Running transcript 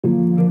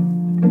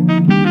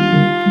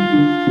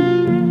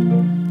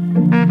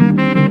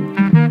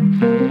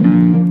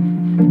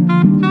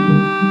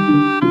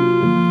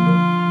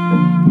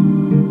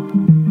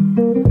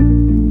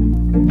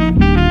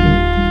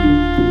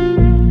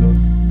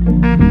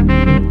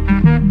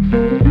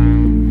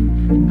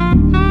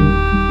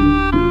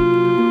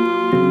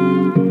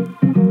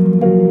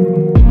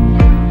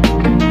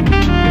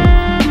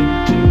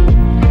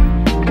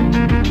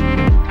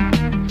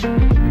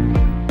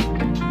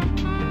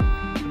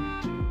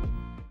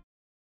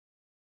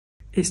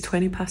It's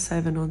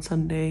 7:20 on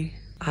Sunday.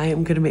 I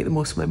am going to make the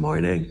most of my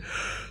morning.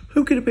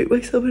 I'm going to make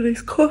myself a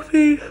nice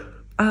coffee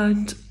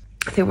and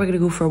I think we're going to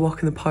go for a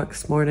walk in the park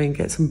this morning,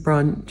 get some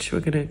brunch.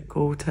 We're going to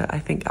go to, I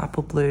think,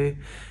 Apple Blue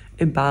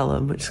in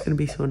Balham, which is going to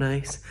be so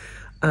nice,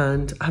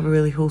 and have a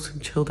really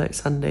wholesome chilled out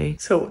Sunday.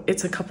 So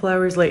it's a couple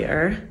hours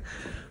later.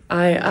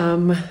 I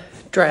am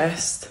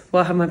dressed.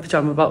 Well, I have my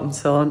pyjama bottoms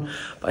still on,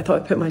 but I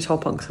thought I'd put my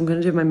top on because I'm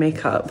going to do my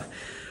makeup.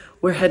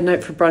 We're heading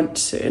out for brunch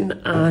soon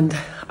and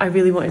I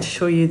really wanted to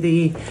show you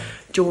the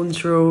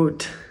Jones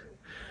Road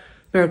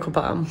Miracle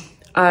Balm.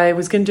 I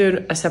was going to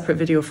do a separate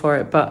video for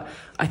it, but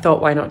I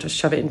thought why not just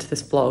shove it into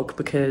this vlog,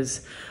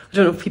 because I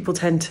don't know if people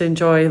tend to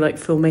enjoy like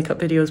full makeup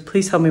videos.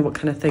 Please tell me what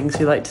kind of things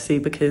you like to see,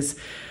 because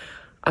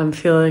I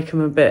feel like I'm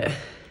a bit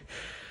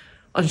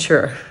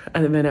unsure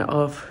at the minute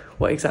of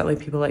what exactly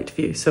people like to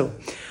view. So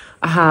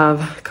I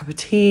have a cup of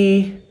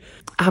tea,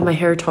 I have my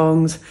hair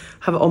tongs,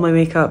 have all my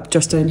makeup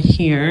just in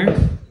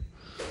here.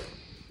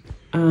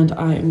 And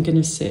I am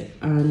gonna sit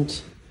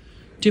and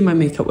do my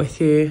makeup with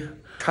you,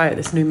 try out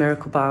this new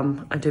Miracle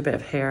Balm and do a bit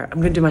of hair.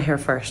 I'm gonna do my hair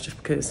first just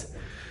because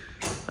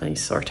I need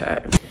to sort it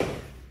out.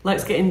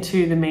 Let's get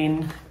into the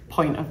main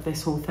point of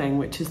this whole thing,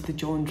 which is the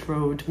Jones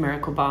Road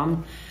Miracle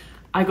Balm.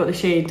 I got the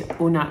shade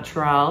Au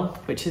Naturel,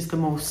 which is the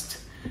most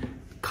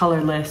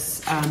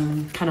colourless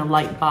kind of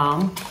light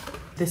balm.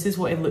 This is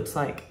what it looks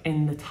like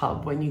in the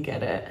tub when you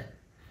get it.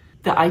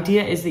 The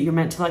idea is that you're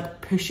meant to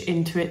like push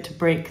into it to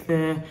break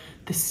the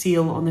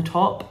seal on the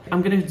top.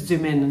 I'm gonna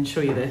zoom in and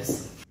show you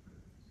this.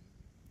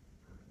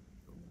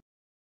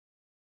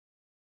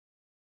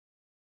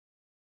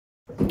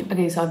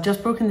 Okay, so I've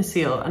just broken the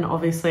seal and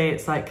obviously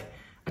it's like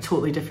a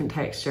totally different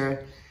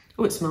texture.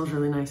 Oh, it smells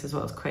really nice as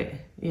well. It's quite,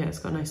 yeah, it's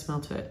got a nice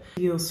smell to it. It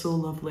feels so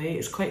lovely.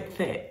 It's quite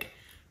thick.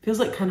 Feels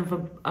like kind of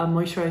a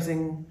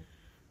moisturizing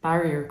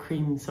barrier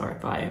cream sort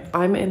of vibe.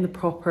 I'm in the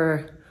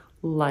proper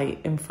light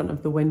in front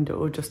of the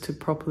window just to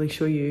properly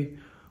show you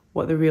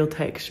what the real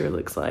texture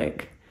looks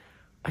like.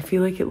 I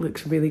feel like it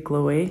looks really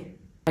glowy.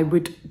 I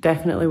would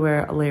definitely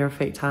wear a layer of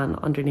fake tan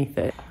underneath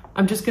it.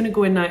 I'm just gonna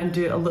go in now and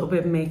do a little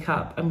bit of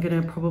makeup. I'm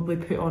gonna probably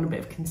put on a bit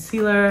of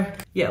concealer.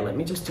 Yeah, let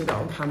me just do that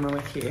on camera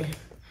with you.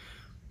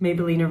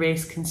 Maybelline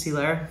Erase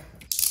Concealer.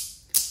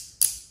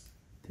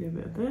 Do a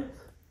bit of this.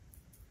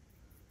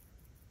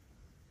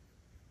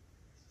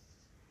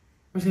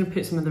 I'm just gonna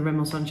put some of the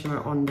Rimmel Sun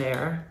Shimmer on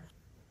there.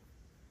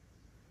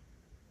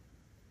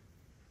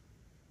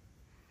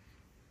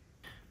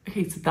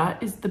 Okay, so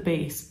that is the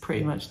base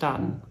pretty much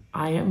done.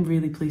 I am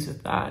really pleased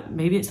with that.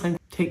 Maybe it's time to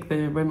take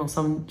the Rimmel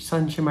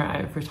Sun Shimmer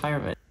out of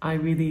retirement. I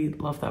really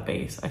love that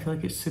base. I feel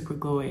like it's super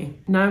glowy.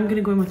 Now I'm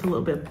gonna go in with a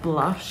little bit of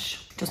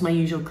blush, just my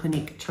usual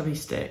Clinique Chubby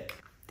Stick.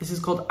 This is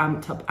called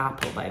Amped Up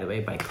Apple, by the way,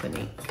 by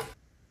Clinique.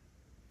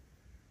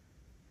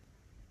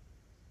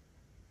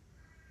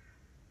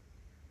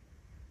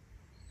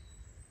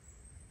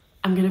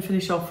 I'm gonna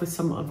finish off with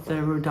some of the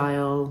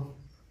Rodial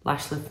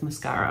Lash Lift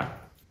Mascara.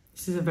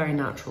 This is a very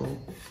natural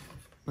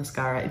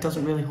mascara. It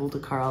doesn't really hold a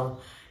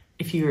curl.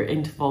 If you're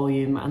into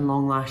volume and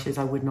long lashes,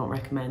 I would not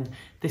recommend.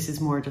 This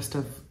is more just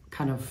of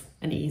kind of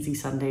an easy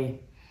Sunday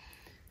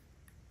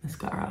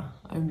mascara.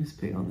 I'm just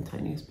putting on the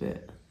tiniest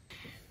bit.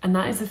 And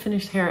that is the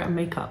finished hair and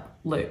makeup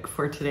look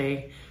for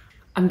today.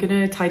 I'm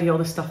gonna tidy all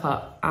this stuff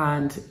up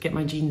and get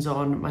my jeans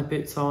on, my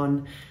boots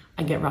on,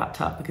 and get wrapped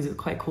up because it's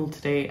quite cold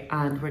today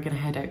and we're gonna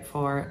head out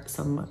for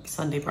some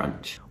Sunday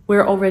brunch.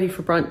 We're all ready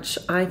for brunch.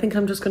 I think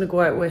I'm just gonna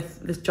go out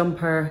with this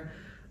jumper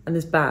and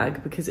this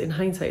bag because in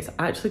hindsight, it's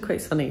actually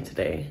quite sunny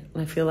today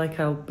and I feel like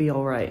I'll be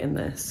all right in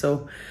this. So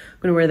I'm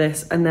gonna wear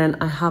this and then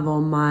I have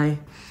on my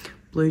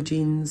blue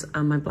jeans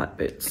and my black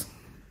boots.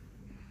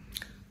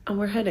 And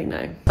we're heading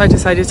now. I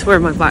decided to wear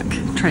my black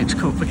trench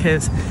coat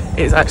because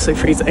it's actually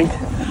freezing.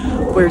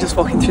 We're just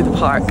walking through the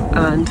park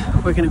and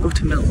we're gonna go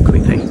to Milk, we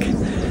think,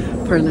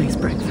 for a nice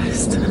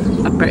breakfast,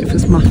 a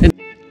breakfast muffin.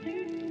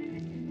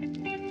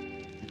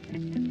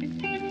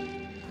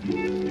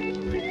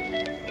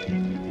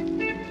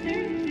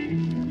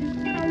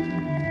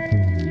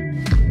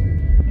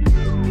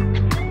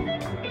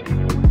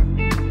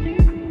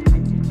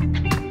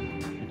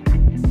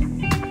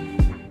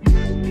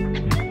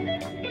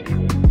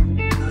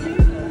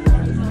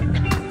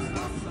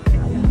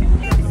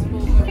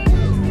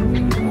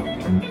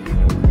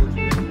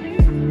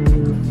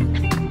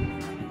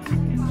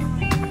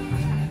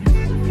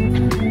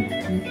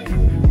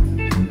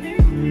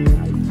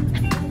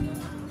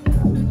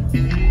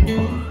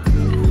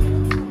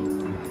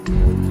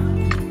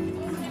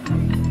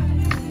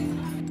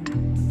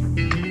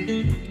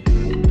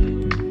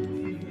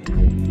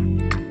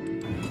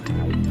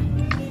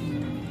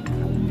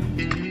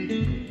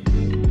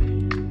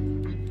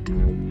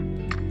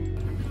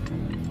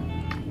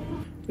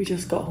 We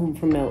just got home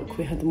from milk.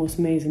 We had the most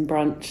amazing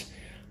brunch.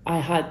 I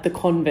had the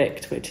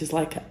convict, which is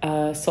like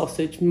a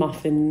sausage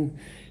muffin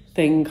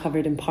thing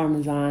covered in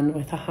parmesan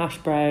with a hash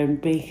brown,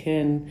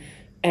 bacon,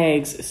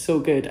 eggs. It's so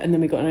good. And then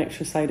we got an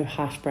extra side of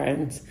hash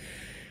browns.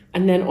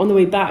 And then on the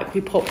way back, we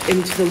popped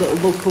into the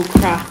little local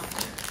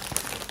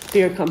craft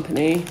beer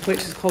company, which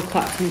is called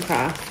Clapton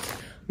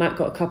Craft. Matt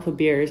got a couple of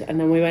beers, and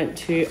then we went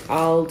to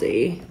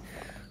Aldi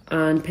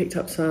and picked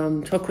up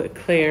some chocolate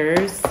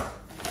eclairs,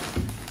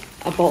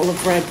 a bottle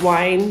of red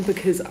wine,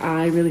 because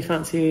I really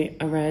fancy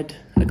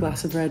a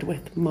glass of red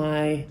with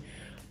my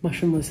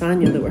mushroom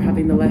lasagna that we're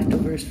having the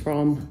leftovers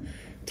from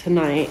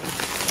tonight.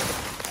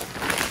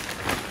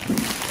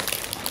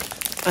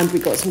 And we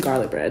got some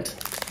garlic bread,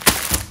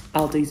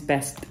 Aldi's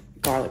best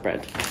garlic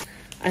bread.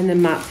 And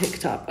then Matt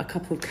picked up a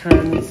couple of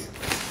cans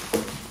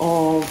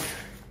of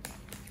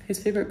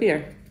his favourite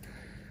beer,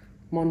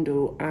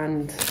 Mondo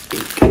and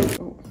Speak.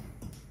 Oh.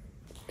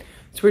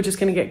 So we're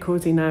just gonna get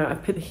cozy now.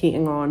 I've put the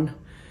heating on.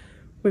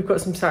 We've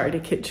got some Saturday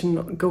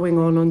Kitchen going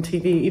on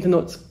TV, even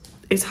though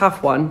it's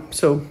 1:30,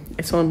 so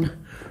it's on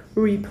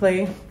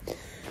replay.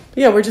 But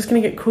yeah, we're just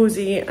gonna get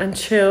cozy and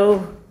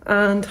chill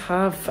and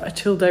have a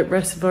chilled out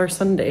rest of our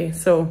Sunday.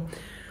 So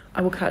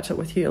I will catch up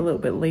with you a little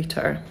bit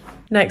later.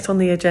 Next on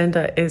the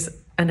agenda is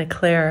an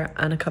eclair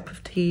and a cup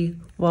of tea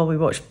while we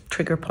watch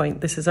Trigger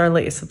Point. This is our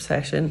latest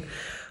obsession.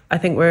 I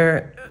think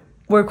we're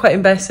quite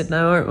invested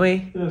now, aren't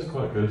we? Yeah, it's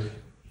quite good.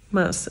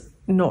 Matt's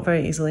not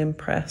very easily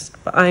impressed,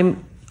 but I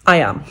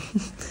am.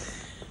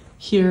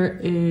 Here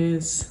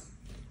is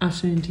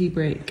afternoon tea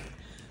break.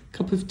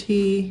 Cup of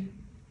tea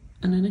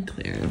and an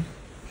eclair.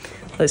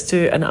 Let's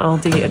do an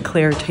Aldi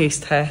eclair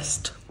taste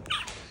test.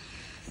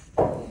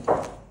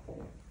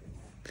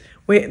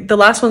 The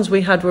last ones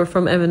we had were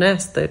from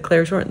M&S, the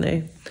eclairs, weren't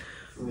they?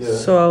 Yeah.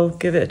 So I'll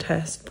give it a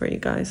test for you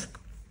guys.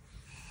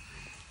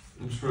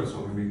 I'm sure it's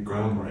not going to be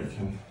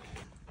groundbreaking.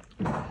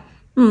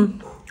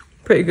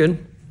 Pretty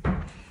good.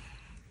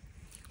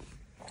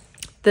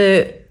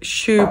 The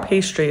choux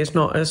pastry is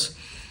not as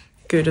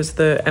good as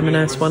the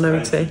M&S one, I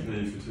would say. For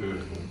 2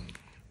 of them.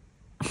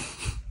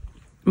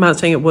 Matt's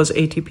saying it was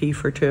 80p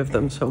for 2 of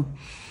them, so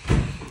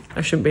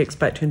I shouldn't be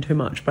expecting too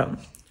much, but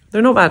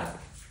they're not bad.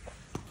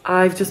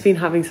 I've just been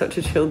having such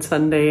a chilled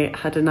Sunday,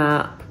 had a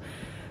nap,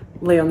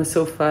 lay on the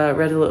sofa,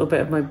 read a little bit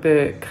of my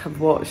book,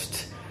 have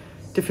watched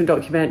different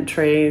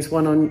documentaries,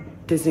 one on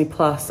Disney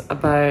Plus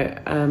about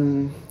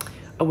a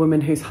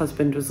woman whose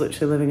husband was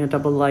literally living a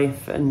double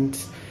life and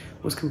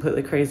was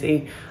completely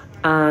crazy.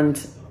 And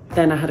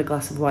then I had a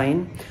glass of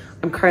wine.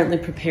 I'm currently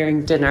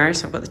preparing dinner,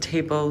 so I've got the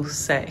table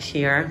set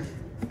here.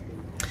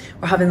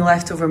 We're having the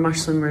leftover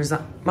mushroom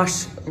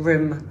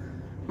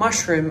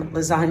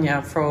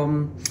lasagna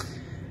from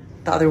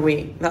the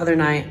other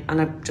night,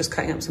 and I'm just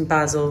cutting up some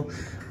basil.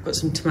 I've got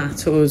some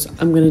tomatoes.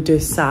 I'm gonna do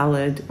a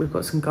salad. We've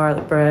got some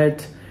garlic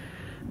bread,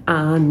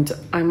 and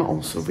I'm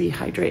also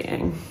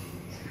rehydrating.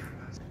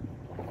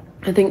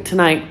 I think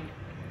tonight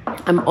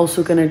I'm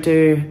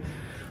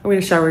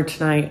gonna shower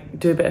tonight,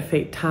 do a bit of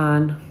fake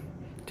tan,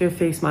 do a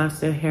face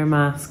mask, do a hair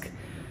mask,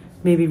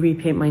 maybe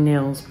repaint my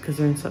nails because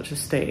they're in such a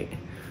state.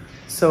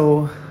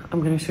 So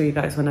I'm gonna show you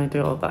guys when I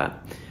do all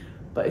that.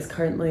 But it's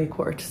currently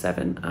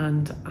 7:15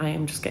 and I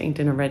am just getting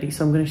dinner ready.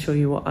 So I'm gonna show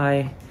you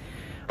I'm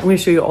gonna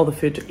show you all the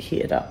food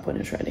heated up when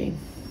it's ready.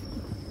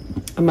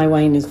 And my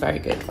wine is very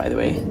good, by the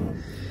way.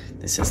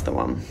 This is the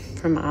one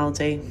from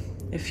Aldi,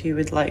 if you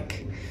would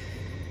like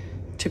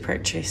to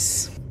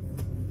purchase.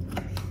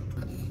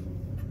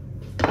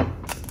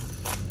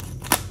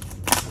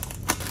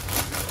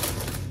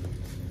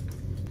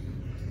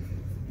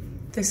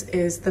 This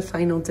is the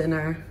final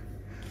dinner.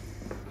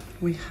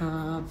 We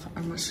have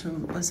our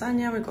mushroom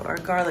lasagna, we've got our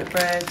garlic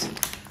bread,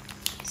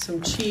 some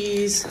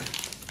cheese,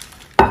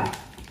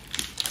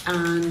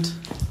 and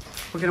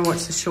we're gonna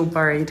watch the show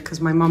Buried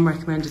because my mum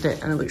recommended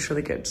it and it looks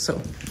really good.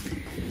 So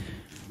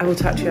I will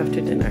talk to you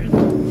after dinner.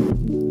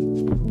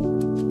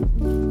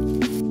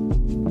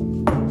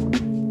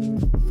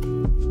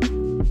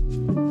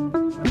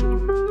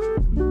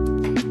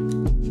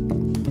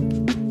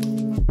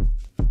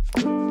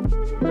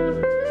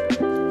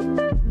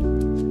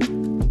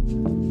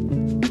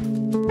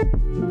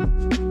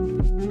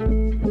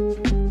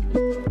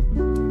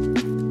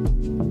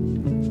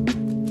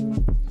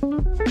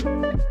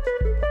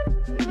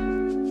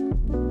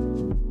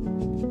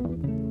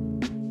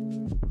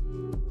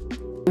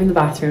 I'm in the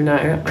bathroom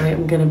now. I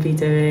am going to be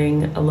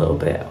doing a little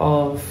bit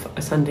of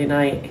a Sunday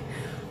night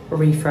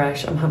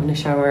refresh. I'm having a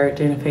shower,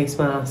 doing a face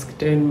mask,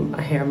 doing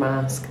a hair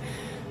mask,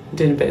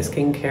 doing a bit of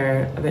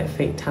skincare, a bit of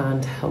fake tan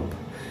to help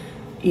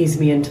ease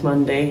me into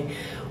Monday.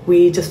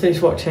 We just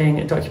finished watching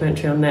a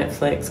documentary on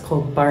Netflix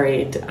called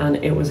Buried and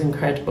it was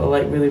incredible,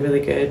 like really, really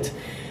good.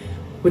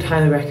 Would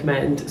highly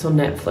recommend. It's on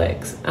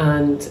Netflix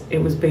and it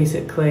was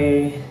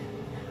basically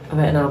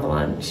about an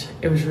avalanche.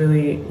 It was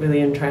really, really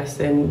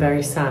interesting,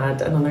 very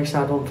sad, another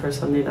sad one for a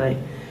Sunday night,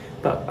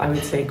 but I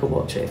would say go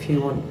watch it if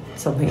you want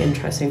something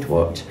interesting to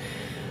watch.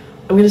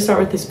 I'm going to start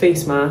with this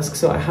face mask.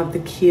 So I have the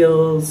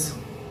Kiehl's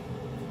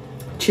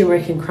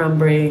turmeric and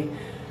cranberry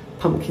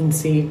pumpkin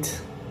seed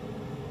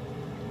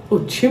Oh,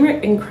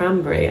 turmeric and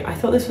cranberry. I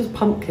thought this was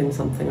pumpkin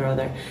something or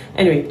other.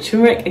 Anyway,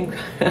 turmeric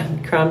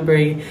and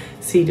cranberry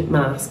seed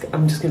mask.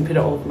 I'm just going to put it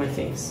all over my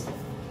face.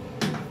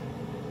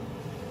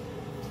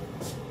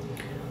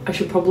 I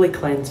should probably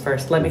cleanse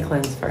first. Let me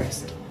cleanse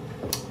first.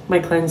 My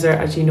cleanser,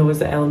 as you know, is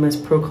the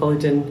Elemis Pro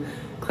Collagen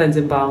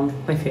Cleansing Balm,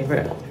 my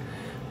favourite.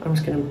 I'm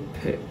just going to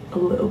put a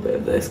little bit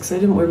of this because I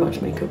didn't wear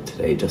much makeup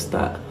today, just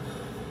that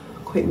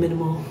quite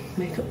minimal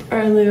makeup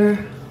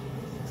earlier.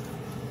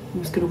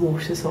 I'm just going to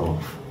wash this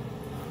off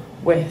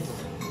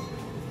with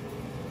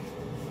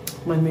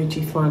my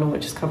Muji flannel,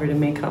 which is covered in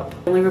makeup.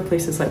 I only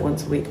replace this like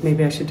once a week.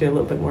 Maybe I should do a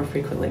little bit more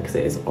frequently because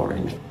it is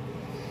orange.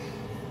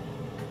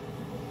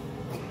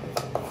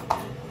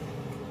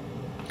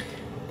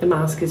 The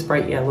mask is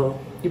bright yellow.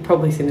 You've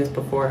probably seen this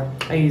before.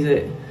 I use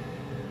it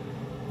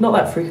not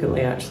that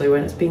frequently actually.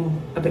 When it's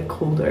been a bit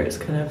colder, it's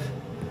kind of,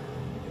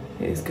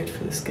 it is good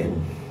for the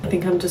skin. I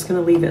think I'm just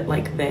gonna leave it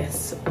like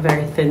this, a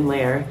very thin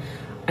layer.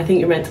 I think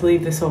you're meant to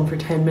leave this on for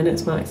 10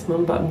 minutes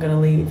maximum, but I'm gonna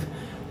leave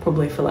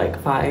probably for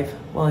like 5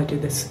 while I do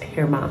this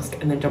hair mask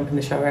and then jump in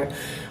the shower.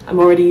 I'm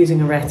already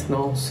using a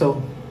retinol,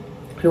 so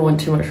I don't want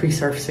too much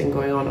resurfacing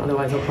going on,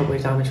 otherwise I'll probably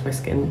damage my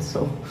skin,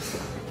 so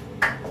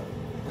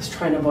let's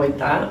try and avoid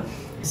that.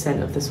 The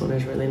scent of this one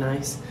is really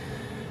nice.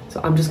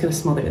 So I'm just gonna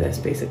smother this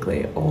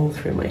basically all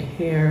through my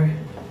hair.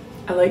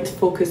 I like to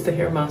focus the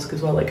hair mask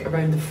as well, like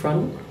around the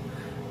front,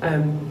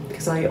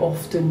 because I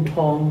often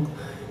tong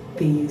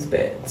these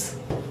bits.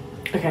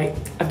 Okay,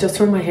 I've just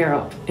thrown my hair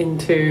up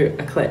into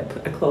a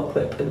clip, a claw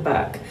clip at the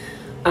back,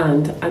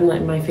 and I'm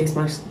letting my face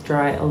mask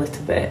dry a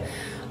little bit.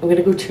 I'm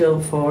gonna go chill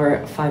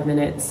for 5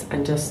 minutes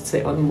and just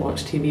sit on and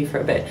watch TV for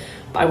a bit.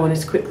 But I wanted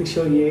to quickly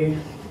show you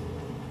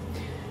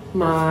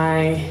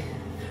my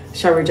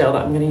shower gel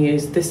that I'm gonna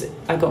use. This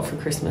I got for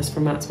Christmas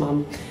from Matt's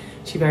mum.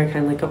 She very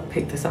kindly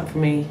picked this up for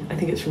me. I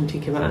think it's from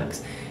TK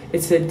Maxx.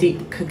 It's a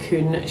deep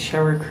cocoon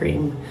shower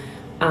cream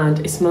and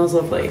it smells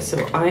lovely.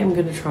 So I am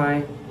gonna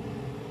try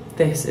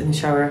this in the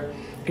shower.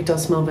 It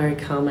does smell very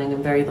calming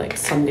and very like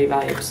Sunday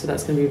vibes, so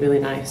that's gonna be really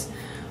nice.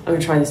 I'm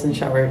gonna try this in the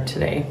shower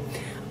today.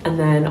 And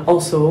then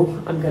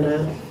also I'm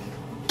gonna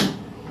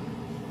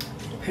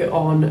put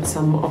on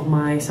some of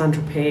my Saint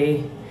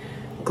Tropez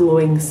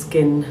glowing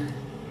skin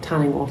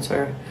tanning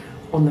water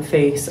on the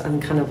face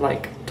and kind of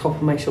like top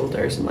of my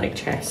shoulders and like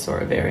chest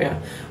sort of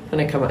area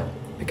when I come out,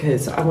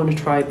 because I want to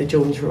try the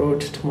Jones Road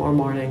tomorrow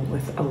morning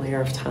with a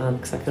layer of tan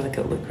because I feel like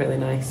it'll look really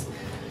nice.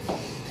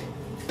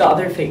 The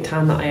other fake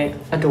tan that I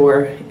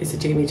adore is the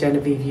Jamie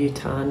Genevieve U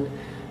tan.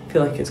 I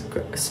feel like it's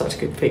such a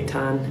good fake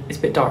tan. It's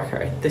a bit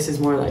darker. This is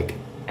more like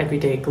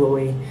everyday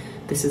glowy.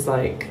 This is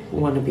like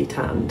wannabe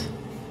tanned.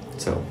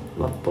 So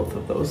love both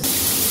of those.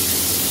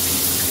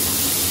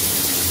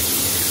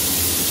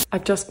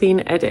 I've just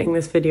been editing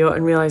this video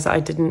and realised that I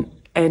didn't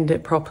end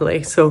it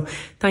properly. So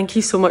thank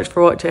you so much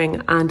for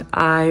watching and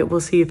I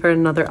will see you for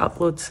another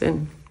upload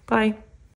soon. Bye.